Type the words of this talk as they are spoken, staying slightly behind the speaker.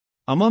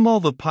Among all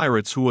the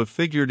pirates who have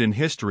figured in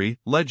history,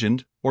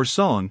 legend, or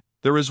song,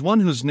 there is one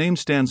whose name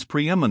stands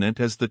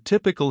preeminent as the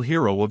typical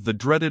hero of the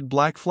dreaded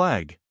Black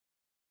Flag.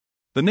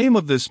 The name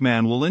of this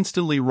man will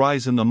instantly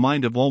rise in the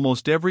mind of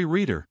almost every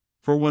reader,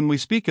 for when we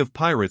speak of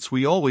pirates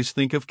we always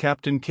think of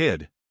Captain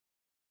Kidd.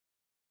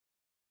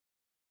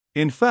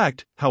 In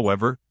fact,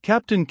 however,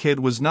 Captain Kidd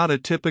was not a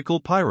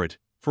typical pirate,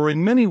 for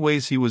in many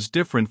ways he was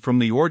different from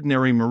the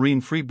ordinary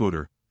marine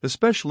freebooter,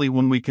 especially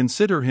when we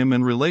consider him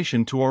in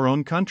relation to our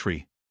own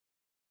country.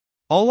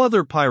 All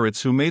other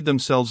pirates who made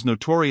themselves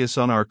notorious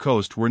on our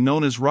coast were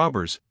known as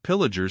robbers,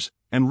 pillagers,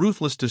 and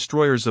ruthless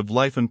destroyers of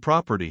life and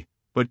property,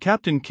 but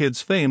Captain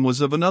Kidd's fame was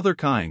of another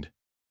kind.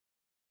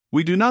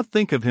 We do not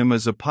think of him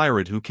as a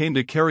pirate who came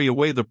to carry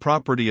away the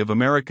property of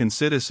American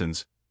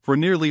citizens, for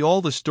nearly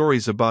all the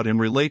stories about him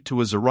relate to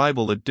his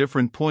arrival at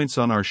different points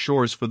on our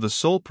shores for the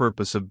sole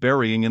purpose of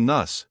burying and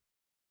thus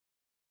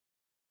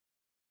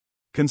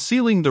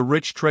concealing the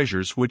rich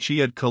treasures which he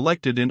had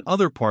collected in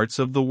other parts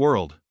of the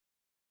world.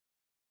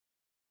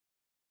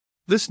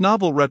 This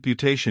novel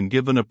reputation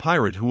given a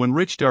pirate who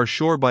enriched our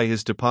shore by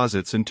his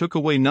deposits and took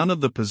away none of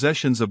the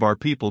possessions of our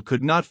people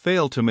could not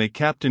fail to make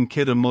Captain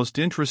Kidd a most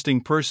interesting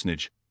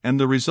personage, and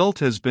the result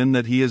has been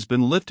that he has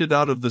been lifted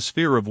out of the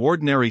sphere of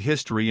ordinary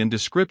history and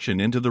description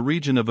into the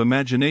region of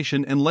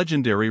imagination and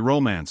legendary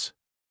romance.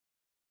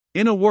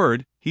 In a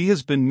word, he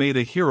has been made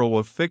a hero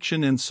of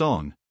fiction and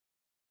song.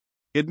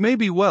 It may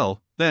be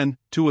well, then,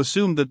 to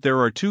assume that there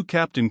are two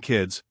Captain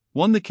Kidds,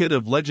 one the Kidd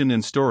of legend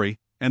and story,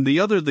 and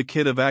the other the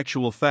Kidd of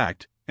actual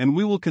fact, and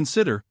we will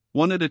consider,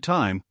 one at a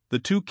time, the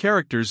two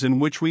characters in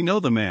which we know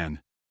the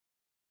man.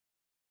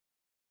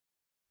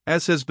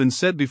 As has been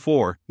said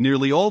before,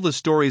 nearly all the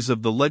stories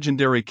of the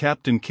legendary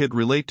Captain Kidd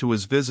relate to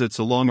his visits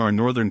along our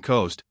northern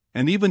coast,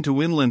 and even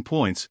to inland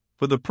points,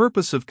 for the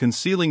purpose of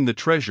concealing the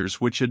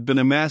treasures which had been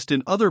amassed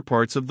in other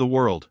parts of the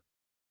world.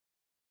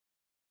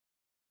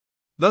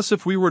 Thus,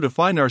 if we were to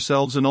find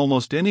ourselves in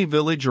almost any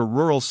village or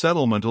rural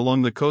settlement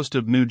along the coast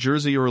of New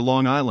Jersey or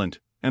Long Island,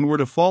 and were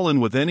to fall in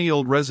with any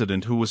old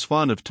resident who was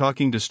fond of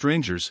talking to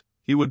strangers,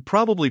 he would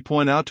probably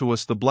point out to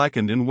us the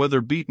blackened and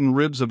weather-beaten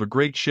ribs of a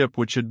great ship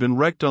which had been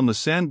wrecked on the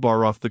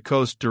sandbar off the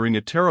coast during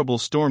a terrible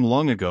storm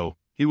long ago.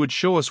 He would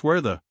show us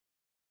where the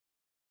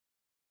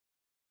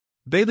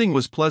bathing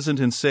was pleasant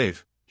and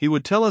safe. He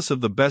would tell us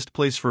of the best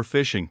place for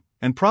fishing,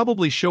 and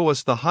probably show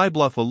us the high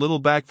bluff a little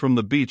back from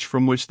the beach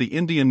from which the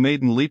Indian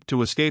maiden leaped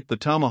to escape the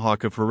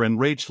tomahawk of her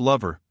enraged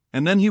lover.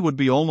 And then he would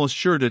be almost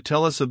sure to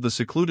tell us of the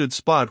secluded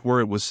spot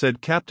where it was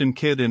said Captain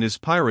Kidd and his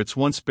pirates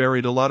once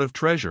buried a lot of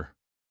treasure.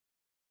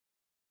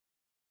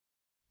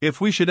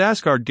 If we should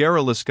ask our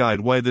garrulous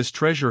guide why this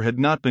treasure had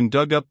not been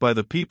dug up by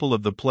the people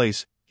of the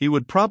place, he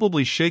would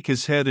probably shake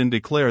his head and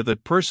declare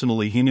that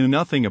personally he knew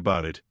nothing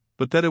about it,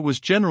 but that it was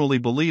generally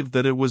believed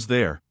that it was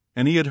there,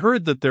 and he had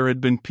heard that there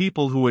had been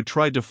people who had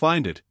tried to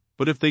find it,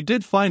 but if they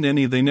did find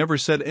any they never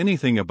said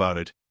anything about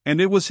it. And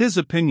it was his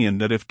opinion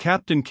that if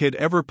Captain Kidd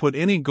ever put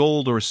any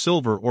gold or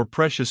silver or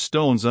precious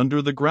stones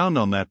under the ground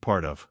on that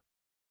part of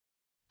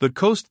the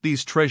coast,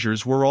 these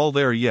treasures were all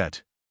there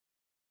yet.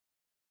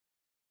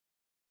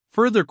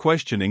 Further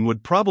questioning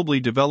would probably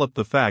develop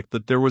the fact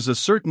that there was a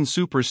certain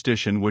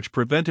superstition which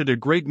prevented a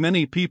great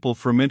many people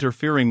from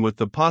interfering with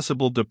the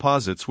possible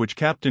deposits which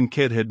Captain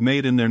Kidd had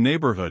made in their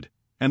neighborhood,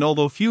 and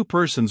although few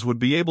persons would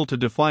be able to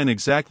define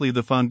exactly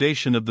the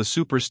foundation of the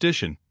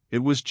superstition, it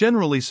was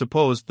generally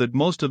supposed that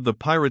most of the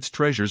pirates'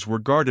 treasures were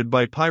guarded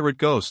by pirate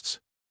ghosts.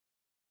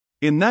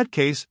 In that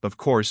case, of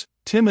course,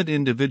 timid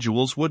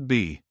individuals would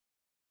be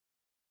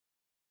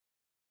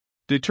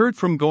deterred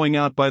from going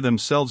out by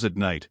themselves at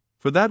night,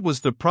 for that was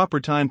the proper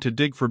time to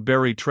dig for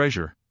buried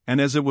treasure, and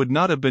as it would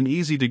not have been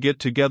easy to get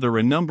together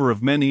a number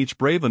of men each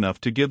brave enough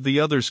to give the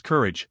others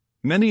courage,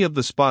 many of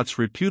the spots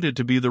reputed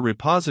to be the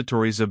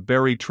repositories of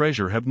buried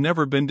treasure have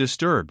never been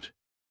disturbed.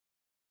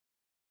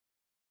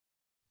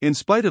 In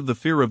spite of the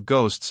fear of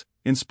ghosts,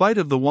 in spite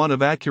of the want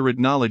of accurate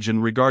knowledge in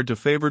regard to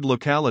favored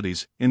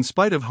localities, in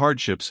spite of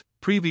hardships,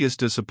 previous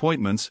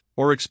disappointments,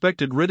 or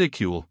expected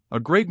ridicule, a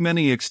great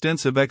many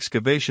extensive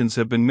excavations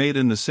have been made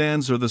in the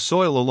sands or the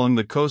soil along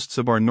the coasts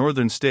of our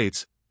northern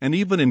states, and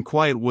even in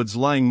quiet woods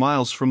lying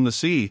miles from the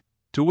sea,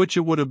 to which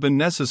it would have been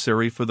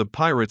necessary for the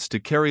pirates to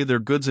carry their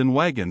goods in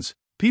wagons.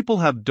 People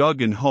have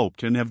dug and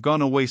hoped and have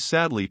gone away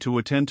sadly to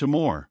attend to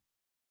more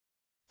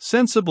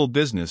sensible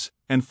business,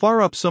 and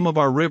far up some of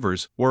our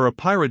rivers, where a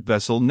pirate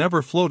vessel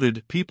never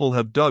floated, people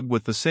have dug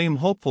with the same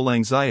hopeful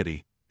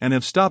anxiety, and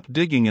have stopped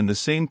digging in the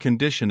same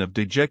condition of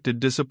dejected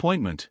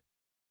disappointment.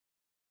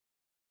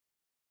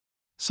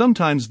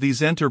 Sometimes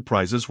these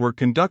enterprises were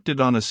conducted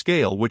on a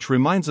scale which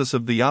reminds us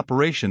of the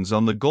operations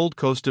on the Gold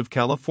Coast of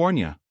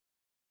California.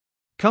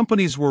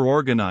 Companies were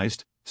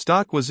organized,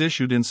 stock was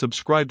issued and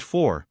subscribed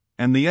for,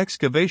 and the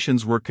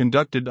excavations were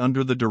conducted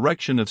under the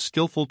direction of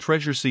skillful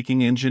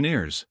treasure-seeking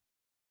engineers.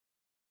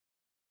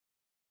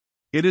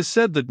 It is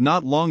said that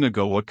not long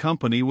ago a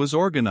company was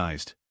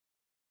organized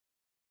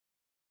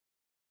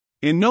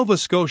in Nova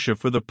Scotia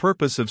for the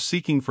purpose of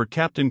seeking for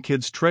Captain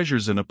Kidd's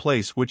treasures in a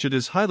place which it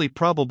is highly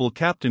probable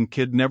Captain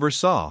Kidd never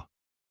saw.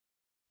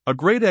 A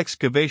great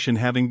excavation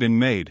having been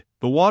made,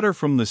 the water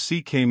from the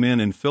sea came in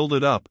and filled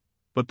it up,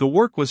 but the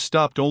work was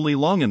stopped only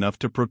long enough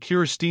to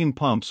procure steam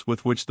pumps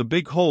with which the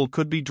big hole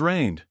could be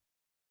drained.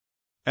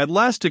 At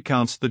last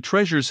accounts the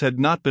treasures had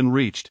not been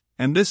reached,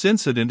 and this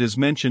incident is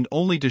mentioned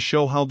only to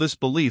show how this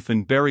belief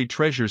in buried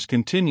treasures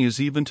continues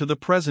even to the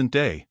present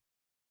day.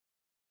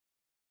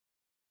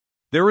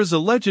 There is a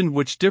legend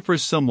which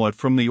differs somewhat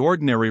from the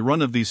ordinary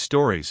run of these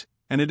stories,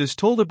 and it is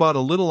told about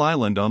a little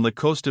island on the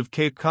coast of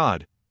Cape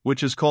Cod,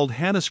 which is called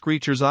Hannah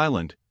Screecher's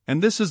Island,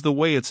 and this is the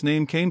way its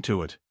name came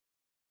to it.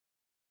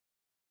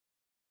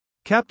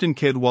 Captain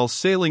Kidd, while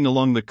sailing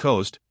along the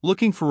coast,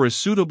 looking for a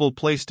suitable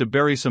place to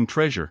bury some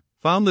treasure,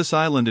 found this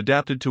island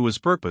adapted to his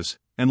purpose,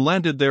 and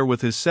landed there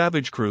with his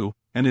savage crew,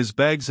 and his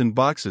bags and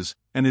boxes,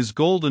 and his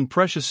gold and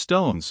precious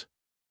stones.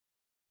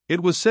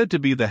 It was said to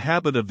be the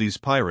habit of these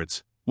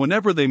pirates,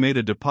 whenever they made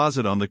a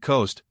deposit on the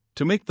coast,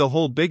 to make the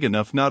hole big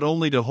enough not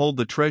only to hold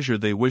the treasure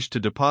they wished to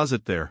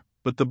deposit there,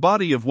 but the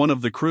body of one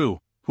of the crew,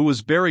 who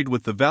was buried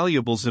with the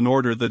valuables, in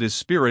order that his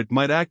spirit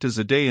might act as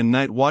a day and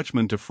night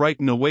watchman to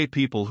frighten away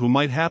people who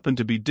might happen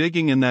to be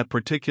digging in that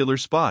particular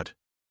spot.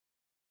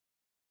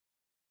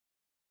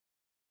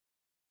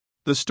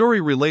 The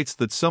story relates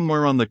that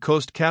somewhere on the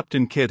coast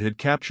Captain Kidd had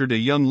captured a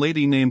young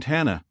lady named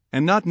Hannah,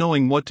 and not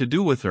knowing what to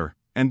do with her,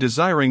 and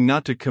desiring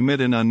not to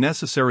commit an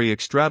unnecessary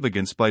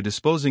extravagance by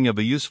disposing of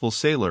a useful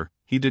sailor,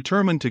 he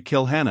determined to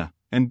kill Hannah,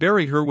 and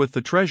bury her with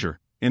the treasure,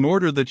 in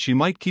order that she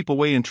might keep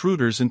away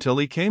intruders until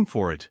he came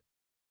for it.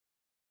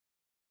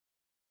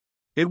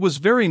 It was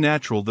very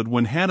natural that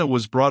when Hannah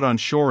was brought on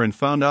shore and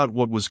found out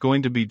what was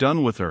going to be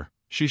done with her,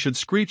 she should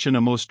screech in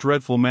a most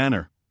dreadful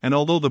manner, and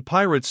although the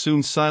pirates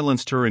soon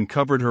silenced her and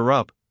covered her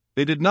up,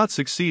 they did not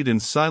succeed in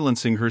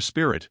silencing her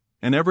spirit,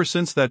 and ever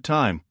since that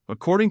time,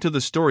 according to the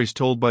stories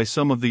told by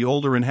some of the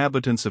older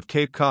inhabitants of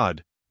Cape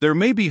Cod, there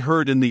may be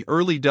heard in the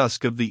early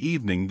dusk of the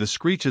evening the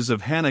screeches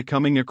of Hannah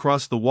coming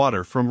across the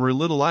water from her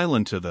little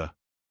island to the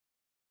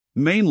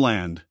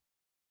mainland.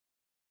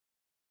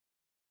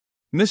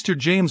 Mr.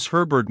 James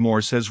Herbert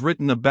Morse has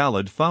written a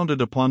ballad founded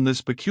upon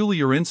this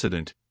peculiar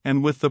incident,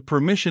 and with the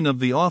permission of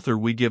the author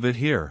we give it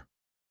here.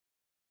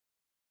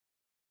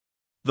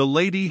 The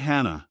Lady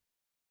Hannah.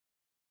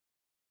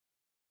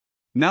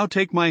 "Now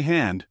take my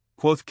hand,"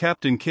 quoth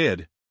Captain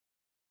Kidd.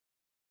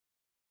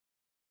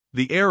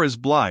 "The air is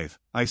blithe,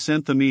 I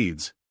scent the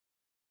meads."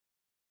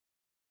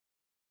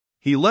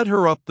 He led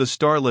her up the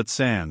starlit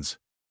sands,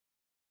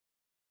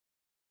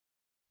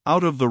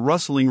 out of the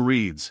rustling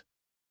reeds.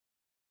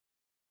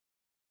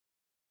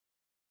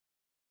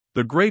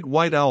 The great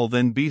white owl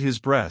then beat his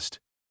breast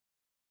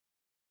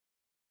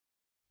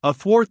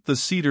athwart the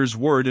cedar's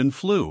word and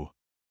flew.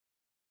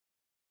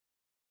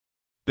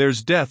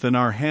 "There's death in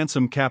our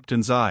handsome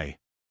captain's eye,"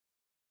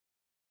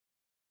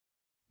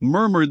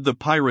 murmured the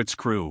pirate's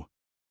crew.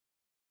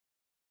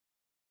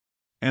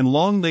 And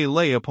long they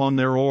lay upon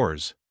their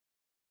oars,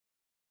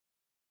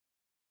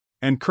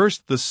 and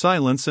cursed the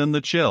silence and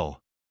the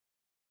chill.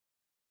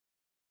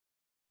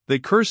 They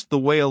cursed the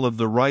wail of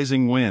the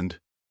rising wind,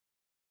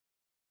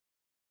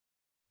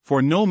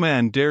 for no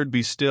man dared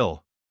be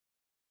still.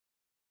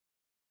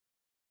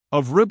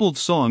 Of ribald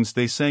songs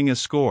they sang a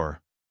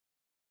score,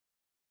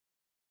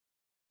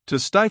 to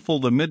stifle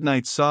the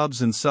midnight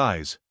sobs and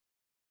sighs.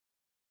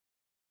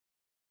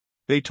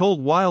 They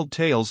told wild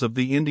tales of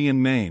the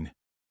Indian Main,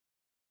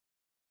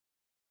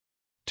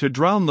 to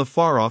drown the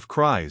far-off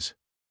cries.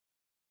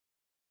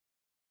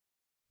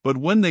 But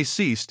when they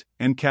ceased,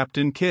 and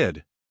Captain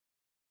Kidd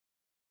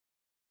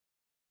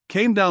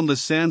came down the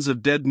sands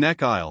of Dead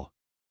Neck Isle,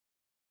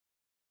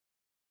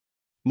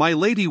 "My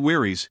lady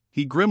wearies,"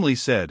 he grimly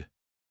said,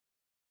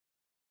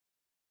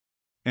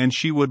 "and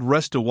she would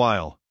rest a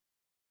while.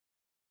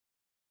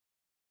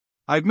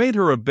 I've made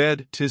her a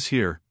bed, 'tis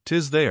here,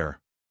 'tis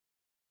there,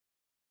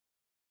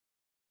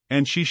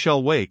 and she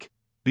shall wake,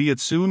 be it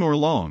soon or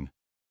long,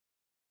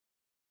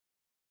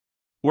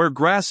 where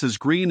grass is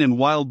green and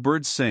wild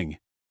birds sing,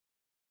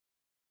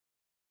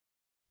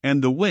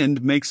 and the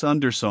wind makes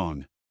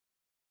undersong.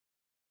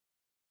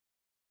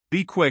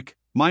 Be quick,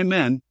 my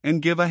men,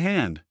 and give a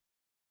hand."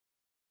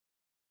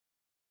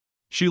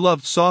 She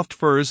loved soft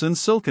furs and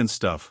silken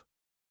stuff,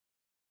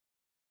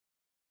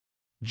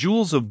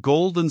 jewels of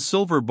gold and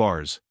silver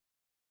bars,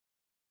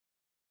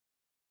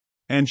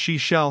 and she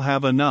shall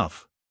have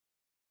enough,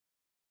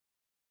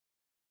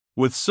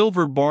 with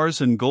silver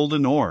bars and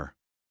golden ore.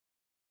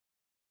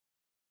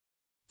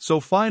 So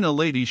fine a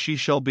lady she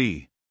shall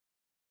be,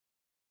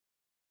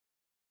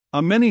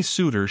 a many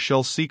suitor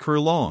shall seek her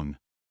long,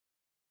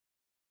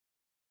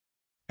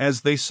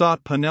 as they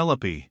sought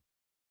Penelope.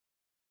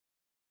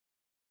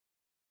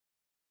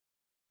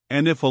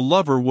 And if a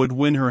lover would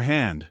win her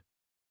hand,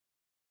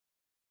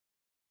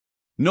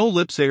 no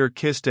lips e'er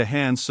kissed a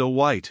hand so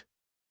white.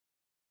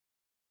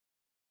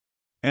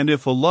 And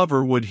if a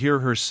lover would hear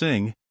her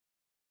sing,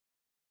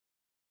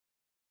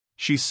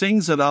 she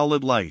sings at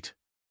owlet light.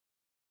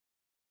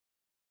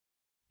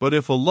 But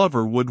if a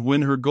lover would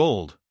win her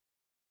gold,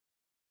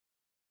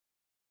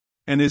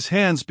 and his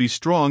hands be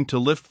strong to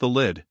lift the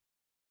lid,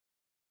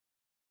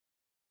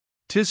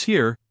 'Tis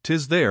here,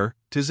 'tis there,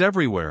 'tis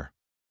everywhere.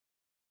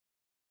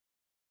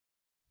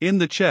 In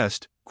the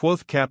chest,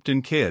 quoth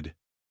Captain Kidd.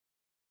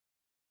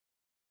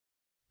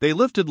 They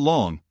lifted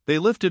long, they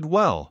lifted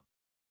well.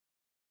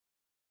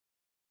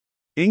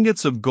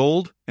 Ingots of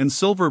gold, and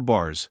silver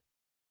bars,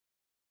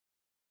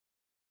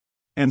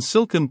 and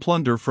silken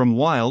plunder from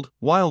wild,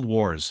 wild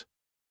wars.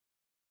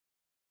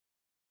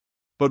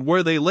 But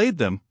where they laid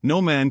them,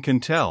 no man can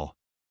tell,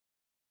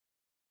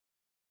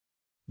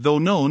 though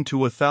known to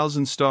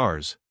 1,000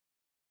 stars.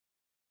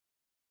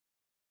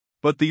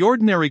 But the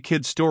ordinary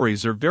Kidd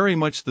stories are very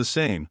much the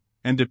same,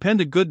 and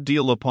depend a good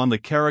deal upon the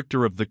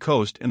character of the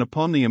coast and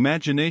upon the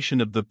imagination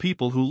of the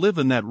people who live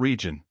in that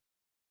region.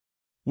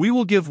 We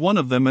will give one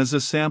of them as a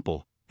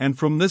sample, and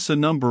from this a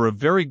number of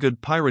very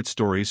good pirate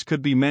stories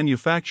could be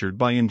manufactured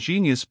by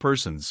ingenious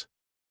persons.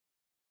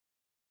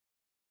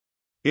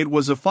 It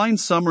was a fine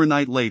summer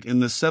night late in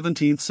the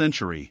 17th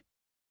century.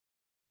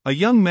 A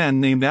young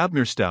man named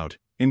Abner Stout,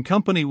 in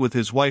company with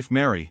his wife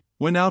Mary,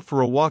 went out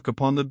for a walk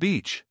upon the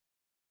beach.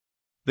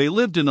 They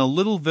lived in a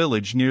little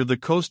village near the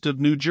coast of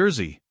New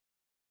Jersey.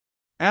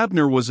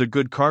 Abner was a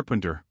good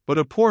carpenter, but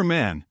a poor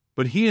man,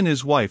 but he and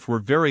his wife were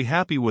very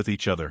happy with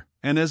each other,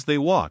 and as they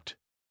walked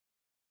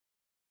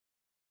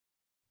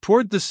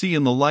toward the sea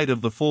in the light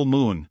of the full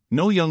moon,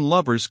 no young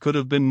lovers could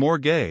have been more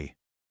gay.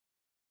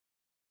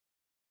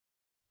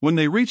 When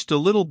they reached a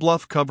little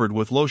bluff covered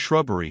with low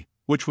shrubbery,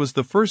 which was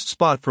the first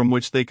spot from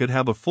which they could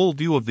have a full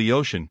view of the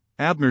ocean,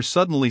 Abner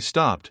suddenly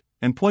stopped,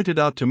 and pointed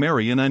out to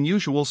Mary an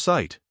unusual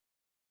sight.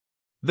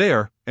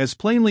 There, as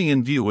plainly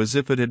in view as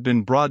if it had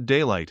been broad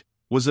daylight,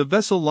 was a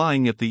vessel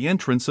lying at the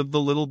entrance of the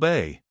little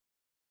bay.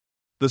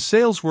 The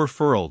sails were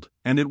furled,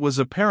 and it was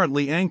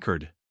apparently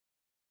anchored.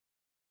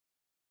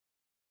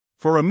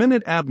 For a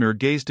minute Abner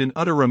gazed in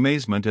utter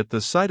amazement at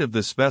the sight of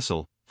this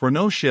vessel, for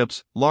no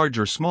ships, large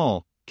or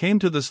small, came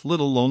to this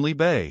little lonely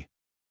bay.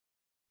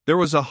 There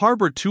was a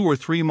harbor 2 or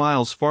 3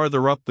 miles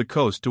farther up the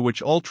coast to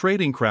which all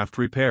trading craft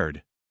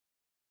repaired.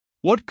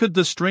 What could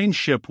the strange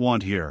ship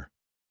want here?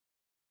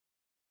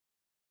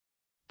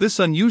 This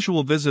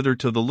unusual visitor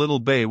to the little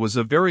bay was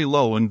a very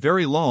low and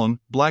very long,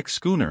 black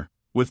schooner,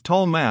 with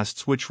tall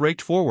masts which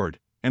raked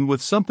forward, and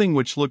with something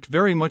which looked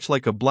very much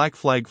like a black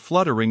flag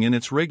fluttering in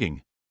its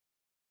rigging.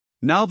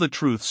 Now the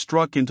truth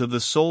struck into the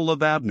soul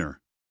of Abner.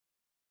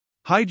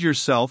 "Hide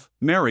yourself,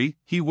 Mary,"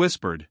 he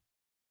whispered.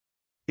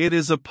 "It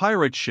is a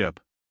pirate ship."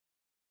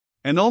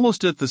 And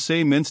almost at the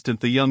same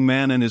instant the young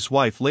man and his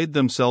wife laid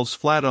themselves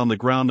flat on the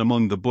ground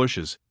among the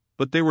bushes,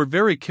 but they were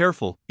very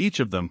careful, each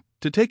of them,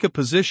 to take a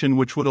position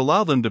which would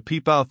allow them to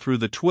peep out through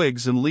the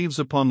twigs and leaves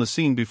upon the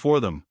scene before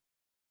them.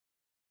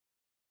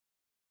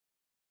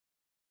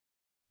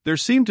 There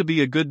seemed to be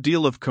a good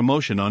deal of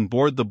commotion on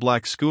board the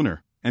black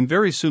schooner, and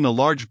very soon a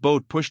large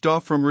boat pushed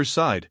off from her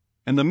side,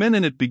 and the men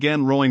in it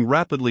began rowing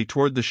rapidly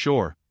toward the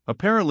shore,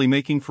 apparently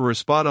making for a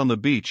spot on the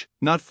beach,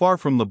 not far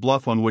from the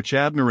bluff on which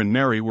Abner and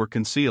Mary were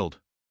concealed.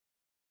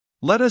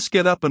 "Let us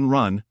get up and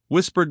run,"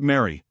 whispered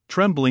Mary,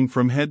 trembling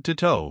from head to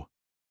toe.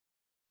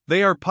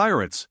 "They are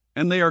pirates,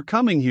 and they are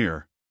coming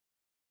here."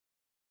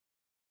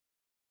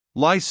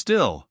 "Lie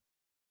still.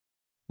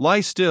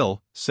 Lie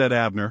still," said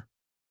Abner.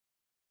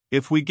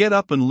 "If we get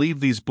up and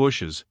leave these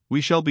bushes, we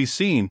shall be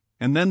seen,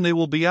 and then they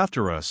will be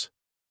after us.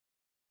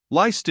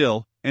 Lie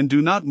still, and do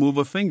not move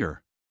a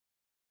finger."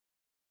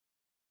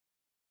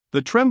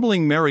 The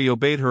trembling Mary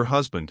obeyed her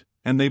husband,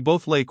 and they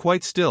both lay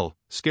quite still,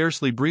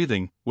 scarcely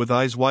breathing, with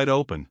eyes wide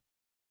open.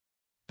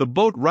 The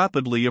boat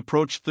rapidly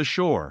approached the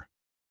shore.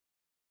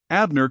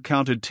 Abner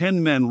counted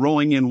 10 men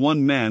rowing and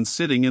 1 man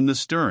sitting in the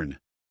stern.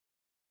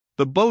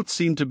 The boat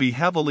seemed to be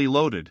heavily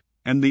loaded,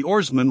 and the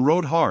oarsmen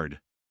rowed hard.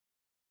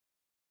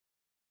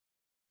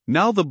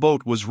 Now the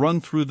boat was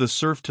run through the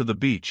surf to the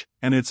beach,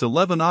 and its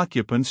 11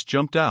 occupants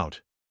jumped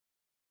out.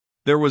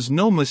 There was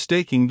no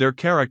mistaking their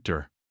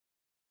character.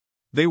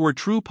 They were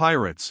true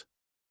pirates.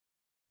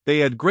 They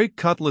had great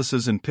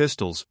cutlasses and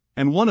pistols,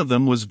 and one of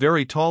them was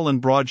very tall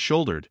and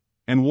broad-shouldered,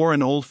 and wore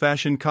an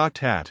old-fashioned cocked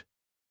hat.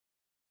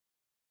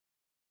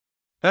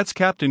 "That's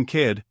Captain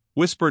Kidd,"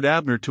 whispered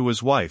Abner to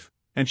his wife,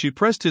 and she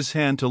pressed his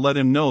hand to let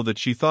him know that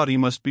she thought he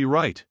must be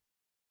right.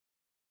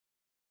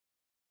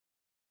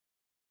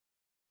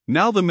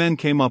 Now the men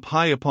came up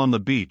high upon the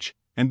beach,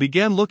 and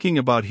began looking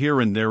about here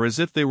and there as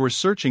if they were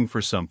searching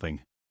for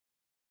something.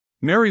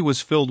 Mary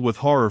was filled with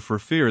horror for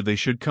fear they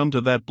should come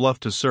to that bluff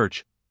to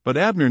search, but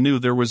Abner knew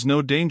there was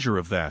no danger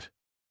of that.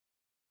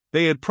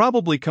 They had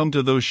probably come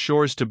to those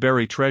shores to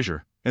bury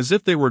treasure, as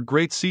if they were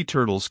great sea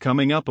turtles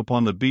coming up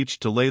upon the beach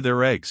to lay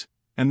their eggs,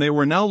 and they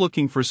were now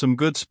looking for some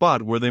good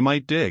spot where they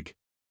might dig.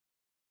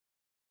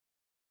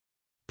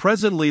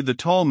 Presently the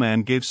tall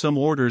man gave some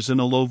orders in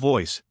a low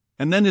voice,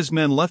 and then his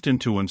men left him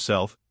to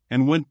himself,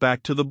 and went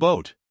back to the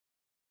boat.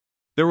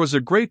 There was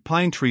a great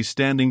pine tree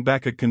standing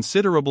back a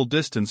considerable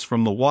distance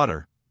from the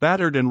water,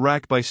 battered and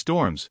racked by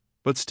storms,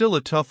 but still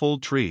a tough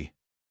old tree.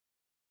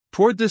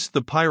 Toward this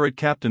the pirate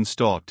captain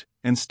stalked,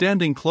 and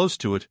standing close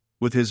to it,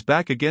 with his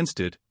back against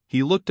it,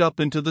 he looked up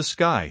into the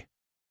sky.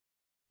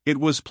 It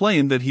was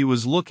plain that he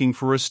was looking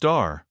for a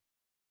star.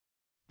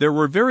 There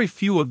were very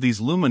few of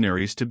these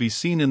luminaries to be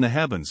seen in the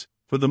heavens,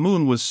 for the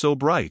moon was so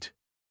bright.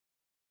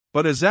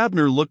 But as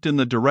Abner looked in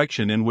the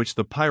direction in which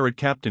the pirate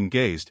captain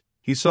gazed,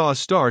 he saw a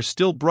star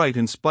still bright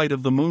in spite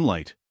of the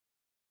moonlight.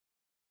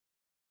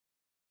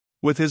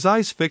 With his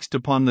eyes fixed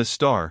upon this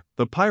star,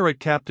 the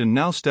pirate captain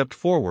now stepped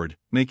forward,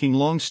 making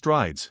long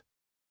strides.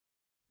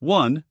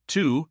 1,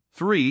 2,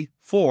 3,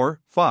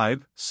 4,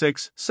 5,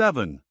 6,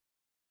 7.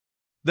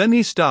 Then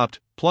he stopped,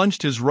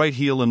 plunged his right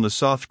heel in the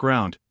soft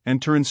ground, and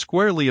turned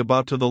squarely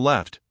about to the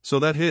left, so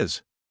that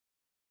his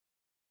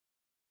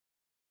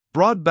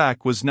broad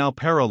back was now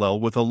parallel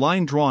with a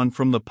line drawn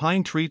from the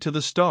pine tree to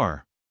the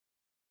star.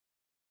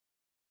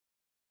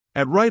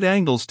 At right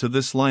angles to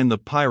this line the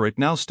pirate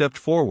now stepped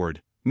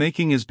forward,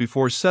 making as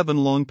before 7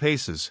 long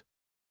paces.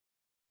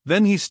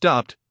 Then he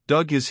stopped,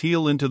 dug his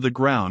heel into the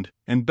ground,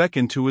 and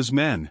beckoned to his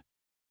men.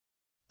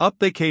 Up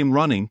they came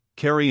running,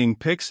 carrying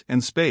picks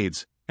and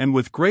spades, and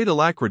with great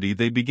alacrity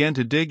they began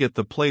to dig at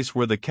the place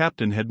where the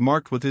captain had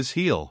marked with his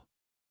heel.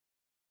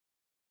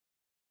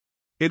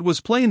 It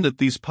was plain that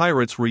these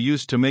pirates were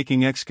used to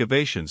making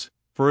excavations,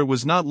 for it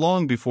was not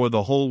long before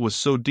the hole was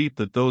so deep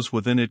that those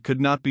within it could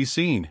not be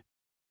seen.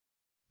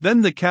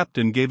 Then the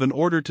captain gave an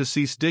order to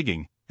cease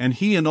digging, and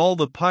he and all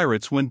the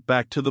pirates went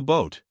back to the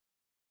boat.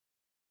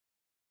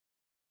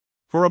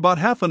 For about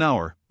half an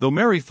hour, though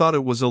Mary thought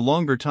it was a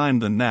longer time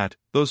than that,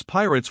 those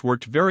pirates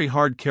worked very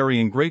hard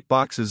carrying great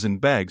boxes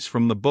and bags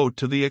from the boat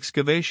to the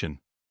excavation.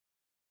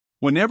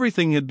 When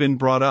everything had been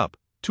brought up,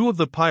 2 of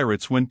the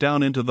pirates went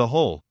down into the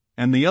hole,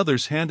 and the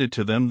others handed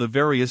to them the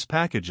various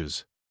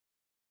packages.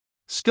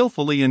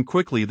 Skillfully and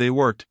quickly they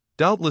worked,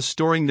 doubtless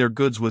storing their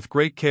goods with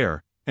great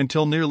care,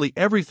 until nearly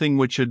everything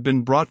which had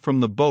been brought from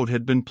the boat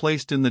had been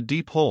placed in the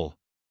deep hole.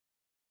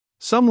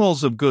 Some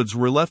rolls of goods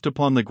were left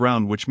upon the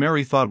ground which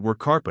Mary thought were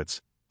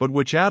carpets, but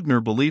which Abner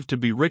believed to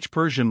be rich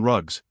Persian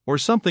rugs, or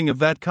something of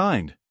that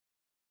kind.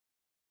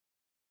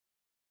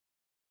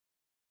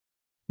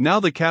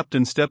 Now the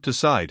captain stepped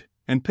aside,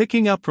 and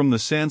picking up from the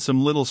sand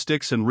some little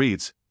sticks and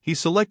reeds, he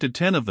selected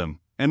 10 of them,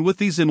 and with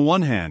these in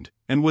one hand,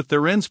 and with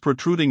their ends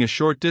protruding a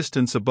short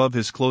distance above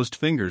his closed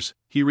fingers,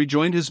 he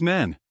rejoined his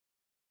men.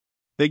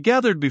 They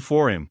gathered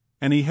before him,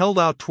 and he held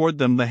out toward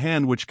them the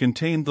hand which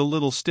contained the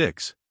little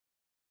sticks.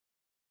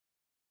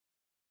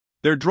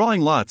 "They're drawing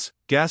lots,"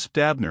 gasped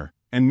Abner,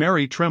 and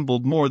Mary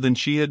trembled more than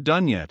she had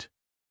done yet.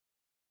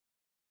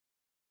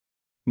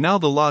 Now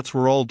the lots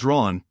were all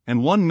drawn,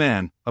 and one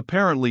man,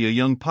 apparently a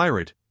young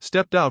pirate,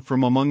 stepped out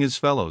from among his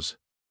fellows.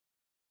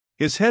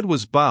 His head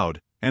was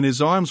bowed, and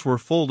his arms were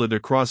folded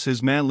across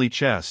his manly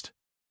chest.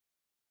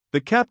 The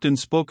captain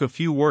spoke a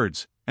few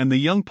words, and the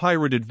young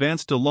pirate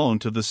advanced alone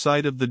to the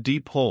side of the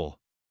deep hole.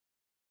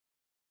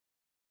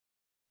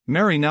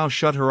 Mary now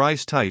shut her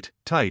eyes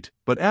tight,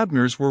 but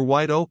Abner's were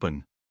wide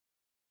open.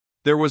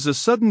 There was a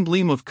sudden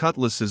gleam of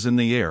cutlasses in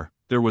the air,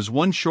 there was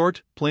one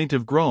short,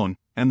 plaintive groan,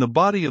 and the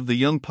body of the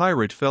young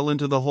pirate fell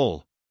into the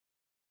hole.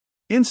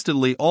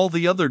 Instantly all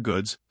the other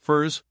goods,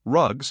 furs,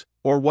 rugs,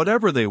 or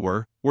whatever they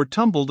were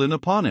tumbled in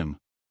upon him.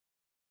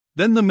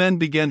 Then the men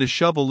began to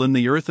shovel in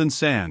the earth and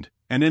sand,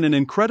 and in an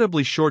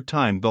incredibly short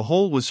time the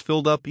hole was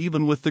filled up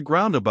even with the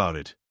ground about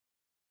it.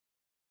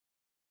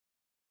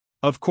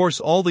 Of course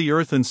all the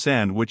earth and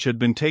sand which had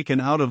been taken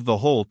out of the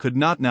hole could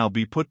not now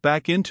be put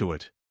back into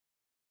it.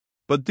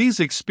 But these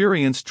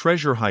experienced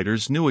treasure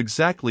hiders knew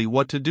exactly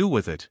what to do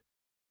with it.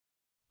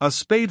 A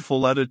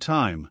spadeful at a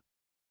time.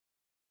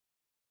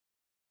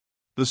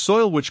 The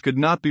soil which could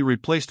not be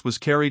replaced was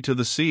carried to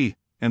the sea,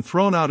 and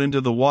thrown out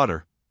into the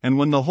water, and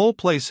when the whole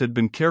place had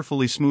been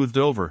carefully smoothed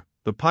over,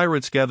 the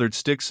pirates gathered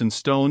sticks and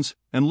stones,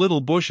 and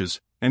little bushes,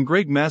 and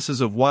great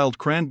masses of wild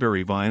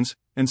cranberry vines,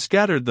 and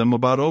scattered them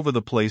about over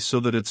the place so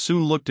that it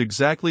soon looked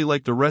exactly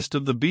like the rest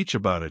of the beach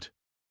about it.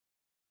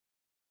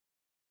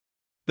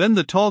 Then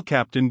the tall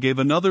captain gave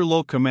another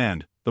low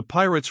command, the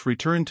pirates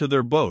returned to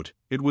their boat,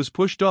 it was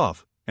pushed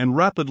off, and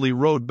rapidly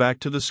rowed back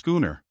to the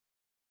schooner.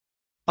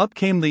 Up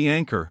came the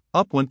anchor,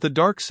 up went the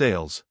dark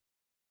sails.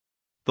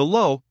 The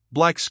low,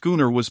 black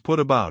schooner was put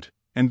about,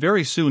 and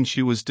very soon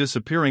she was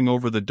disappearing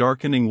over the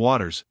darkening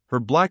waters, her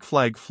black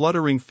flag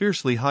fluttering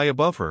fiercely high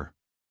above her.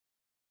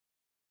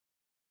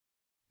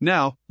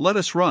 "Now, let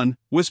us run,"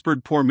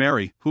 whispered poor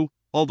Mary, who,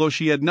 although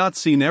she had not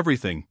seen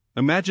everything,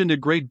 imagined a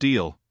great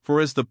deal, for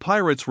as the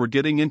pirates were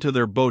getting into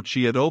their boat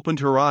she had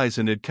opened her eyes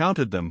and had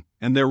counted them,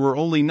 and there were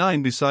only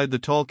 9 beside the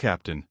tall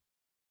captain.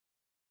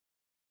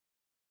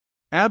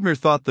 Abner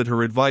thought that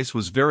her advice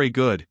was very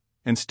good,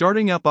 and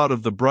starting up out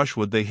of the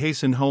brushwood they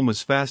hastened home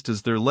as fast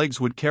as their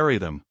legs would carry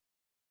them.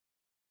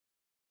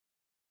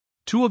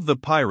 2 of the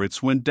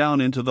pirates went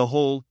down into the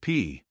hole,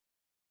 p.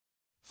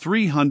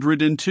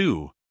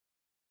 302.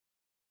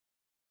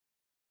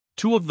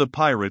 2 of the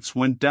pirates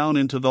went down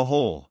into the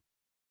hole.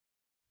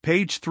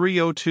 Page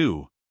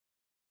 302.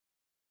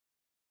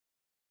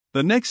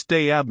 The next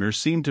day Abner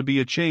seemed to be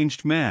a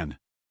changed man.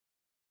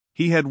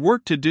 He had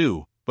work to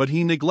do, but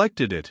he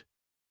neglected it.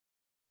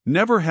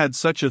 Never had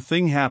such a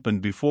thing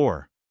happened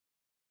before.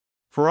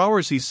 For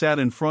hours he sat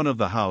in front of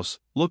the house,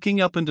 looking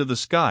up into the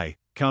sky,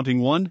 counting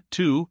 1,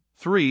 2,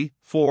 3,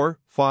 4,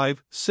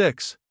 5,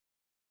 6,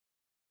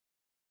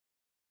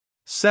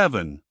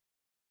 7.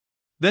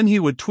 Then he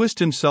would twist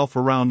himself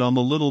around on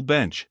the little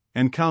bench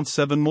and count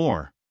 7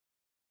 more.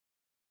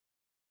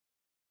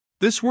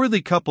 This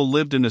worthy couple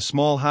lived in a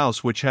small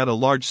house which had a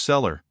large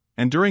cellar,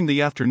 and during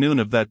the afternoon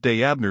of that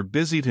day Abner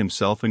busied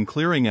himself in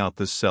clearing out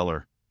this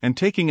cellar, and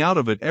taking out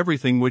of it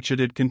everything which it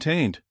had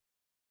contained.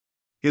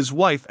 His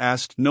wife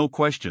asked no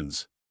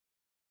questions.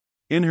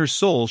 In her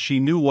soul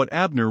she knew what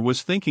Abner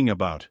was thinking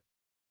about.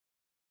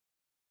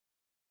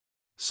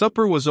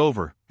 Supper was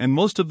over, and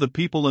most of the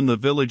people in the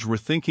village were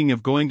thinking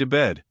of going to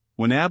bed,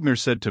 when Abner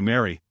said to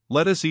Mary,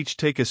 "Let us each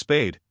take a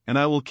spade, and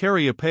I will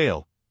carry a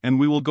pail, and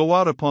we will go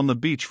out upon the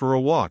beach for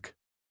a walk.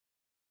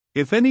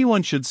 If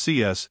anyone should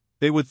see us,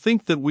 they would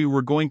think that we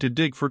were going to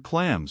dig for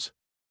clams."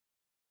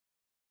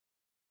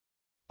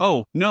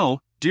 "Oh,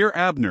 no, dear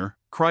Abner,"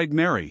 cried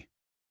Mary.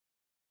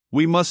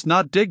 "We must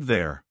not dig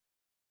there.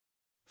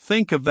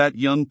 Think of that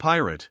young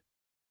pirate.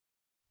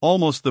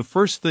 Almost the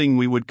first thing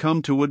we would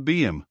come to would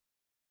be him."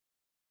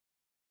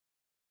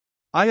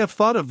 "I have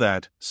thought of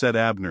that," said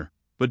Abner,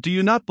 "but do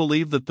you not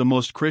believe that the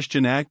most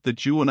Christian act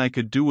that you and I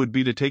could do would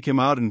be to take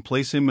him out and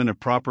place him in a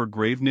proper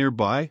grave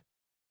nearby?"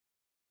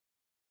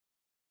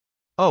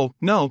 "Oh,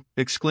 no,"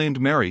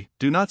 exclaimed Mary,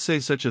 "do not say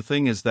such a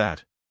thing as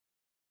that.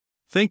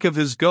 Think of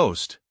his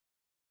ghost.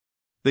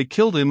 They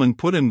killed him and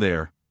put him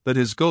there, that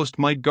his ghost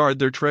might guard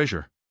their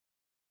treasure.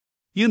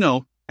 You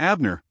know,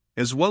 Abner,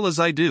 as well as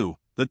I do,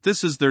 that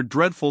this is their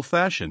dreadful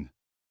fashion."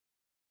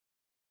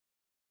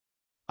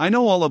 "I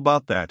know all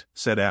about that,"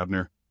 said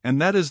Abner, "and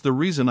that is the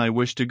reason I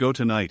wish to go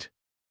tonight.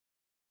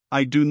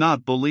 I do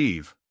not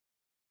believe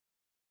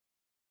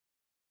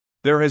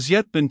there has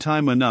yet been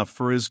time enough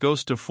for his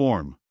ghost to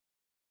form.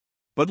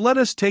 But let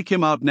us take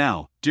him out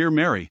now, dear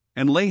Mary,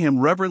 and lay him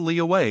reverently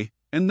away,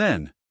 and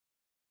then—"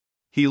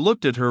 He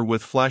looked at her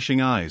with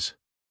flashing eyes.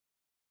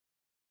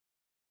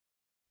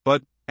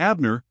 "But,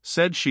 Abner,"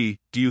 said she,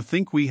 "do you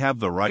think we have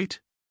the right?"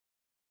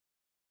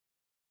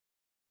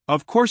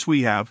 "Of course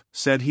we have,"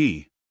 said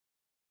he.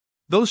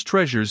 "Those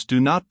treasures do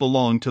not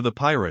belong to the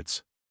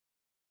pirates.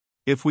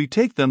 If we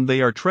take them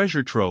they are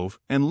treasure trove,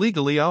 and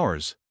legally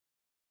ours.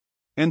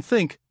 And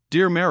think,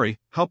 dear Mary,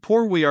 how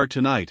poor we are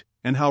tonight,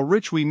 and how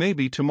rich we may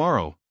be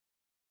tomorrow.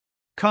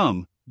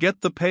 Come,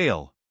 get the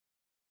pail.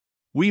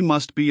 We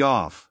must be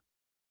off."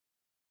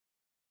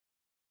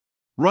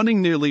 Running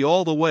nearly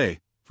all the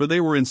way, for they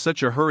were in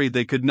such a hurry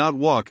they could not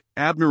walk,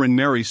 Abner and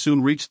Mary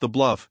soon reached the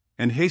bluff,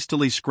 and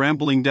hastily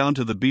scrambling down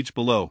to the beach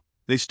below,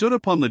 they stood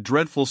upon the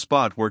dreadful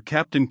spot where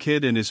Captain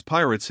Kidd and his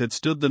pirates had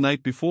stood the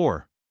night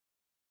before.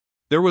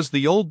 There was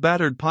the old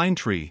battered pine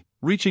tree,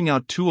 reaching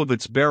out 2 of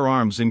its bare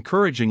arms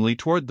encouragingly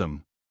toward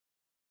them.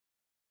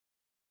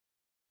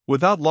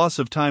 Without loss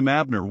of time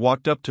Abner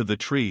walked up to the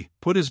tree,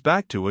 put his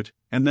back to it,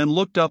 and then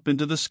looked up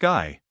into the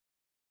sky.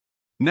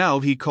 Now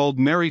he called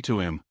Mary to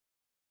him.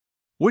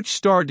 "Which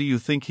star do you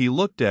think he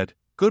looked at,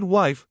 good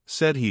wife?"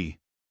 said he.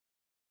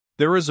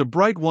 "There is a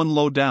bright one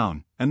low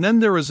down, and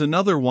then there is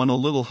another one a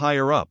little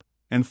higher up,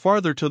 and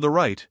farther to the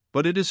right,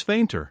 but it is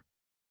fainter."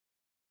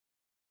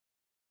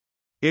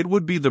 "It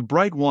would be the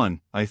bright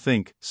one, I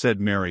think," said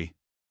Mary.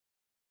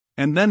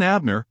 And then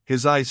Abner,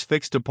 his eyes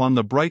fixed upon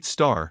the bright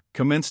star,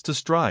 commenced to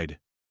stride.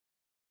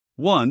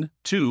 1,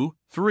 2,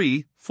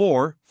 3,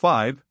 4,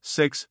 5,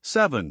 6,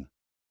 7.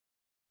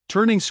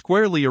 Turning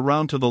squarely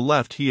around to the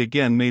left he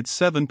again made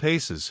 7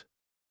 paces.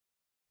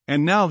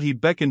 And now he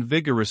beckoned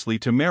vigorously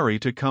to Mary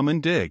to come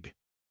and dig.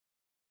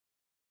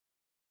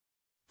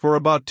 For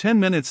about 10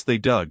 minutes they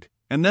dug,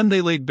 and then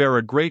they laid bare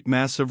a great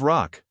mass of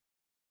rock.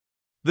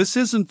 "This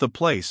isn't the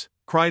place,"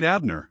 cried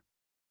Abner.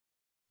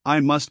 "I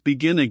must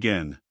begin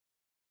again.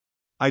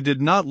 I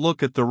did not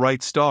look at the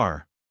right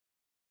star.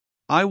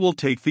 I will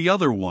take the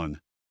other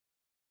one."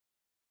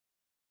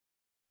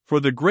 For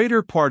the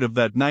greater part of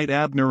that night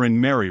Abner and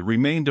Mary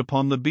remained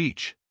upon the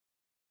beach.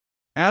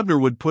 Abner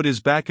would put his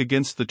back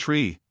against the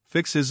tree,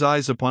 fix his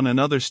eyes upon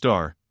another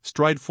star,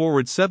 stride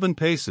forward 7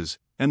 paces,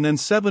 and then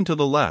 7 to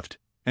the left,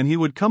 and he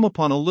would come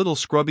upon a little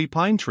scrubby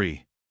pine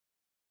tree.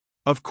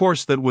 Of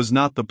course that was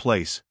not the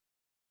place.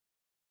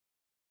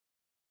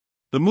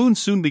 The moon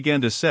soon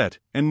began to set,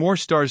 and more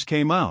stars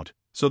came out,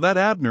 so that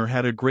Abner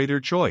had a greater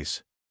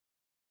choice.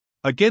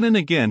 Again and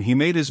again he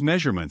made his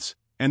measurements,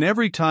 and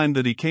every time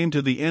that he came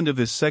to the end of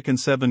his second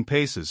 7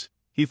 paces,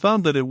 he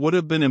found that it would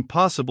have been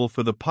impossible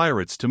for the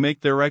pirates to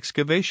make their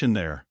excavation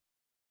there.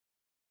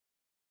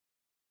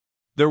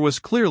 There was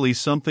clearly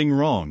something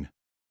wrong.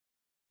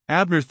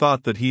 Abner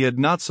thought that he had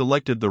not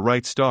selected the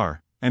right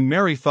star, and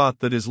Mary thought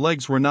that his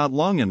legs were not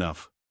long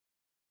enough.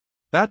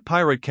 "That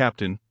pirate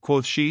captain,"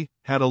 quoth she,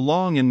 "had a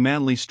long and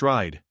manly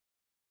stride.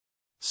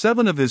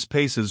 7 of his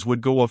paces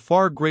would go a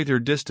far greater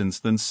distance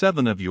than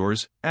 7 of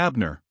yours,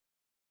 Abner."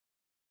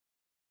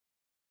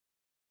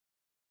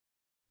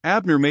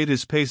 Abner made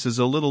his paces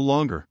a little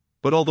longer,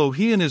 but although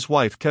he and his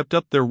wife kept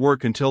up their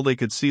work until they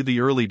could see the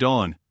early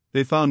dawn,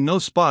 they found no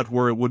spot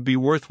where it would be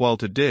worthwhile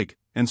to dig,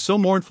 and so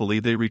mournfully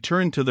they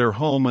returned to their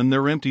home and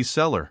their empty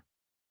cellar.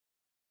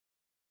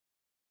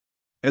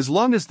 As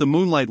long as the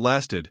moonlight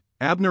lasted,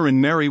 Abner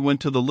and Mary went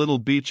to the little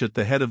beach at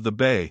the head of the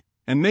bay,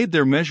 and made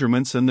their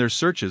measurements and their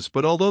searches,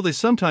 but although they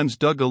sometimes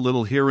dug a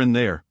little here and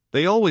there,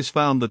 they always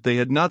found that they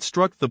had not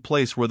struck the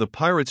place where the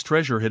pirates'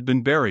 treasure had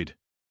been buried.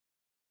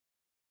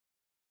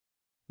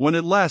 When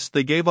at last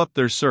they gave up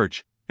their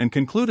search, and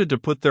concluded to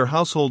put their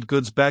household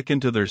goods back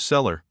into their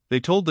cellar, they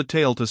told the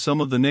tale to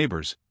some of the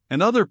neighbors,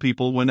 and other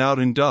people went out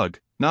and dug,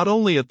 not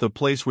only at the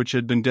place which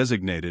had been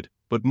designated,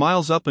 but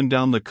miles up and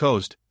down the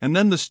coast, and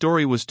then the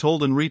story was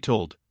told and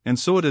retold, and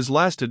so it has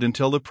lasted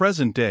until the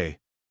present day.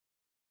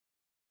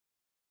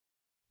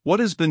 What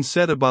has been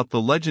said about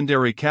the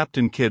legendary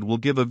Captain Kidd will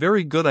give a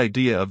very good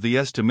idea of the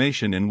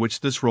estimation in which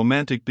this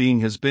romantic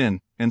being has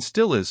been, and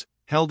still is,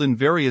 held in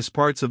various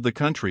parts of the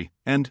country,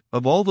 and,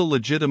 of all the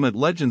legitimate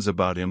legends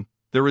about him,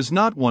 there is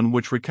not one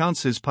which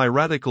recounts his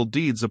piratical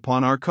deeds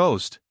upon our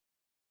coast.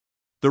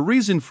 The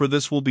reason for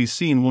this will be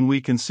seen when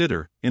we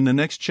consider, in the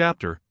next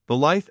chapter, the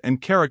life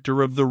and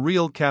character of the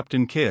real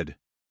Captain Kidd.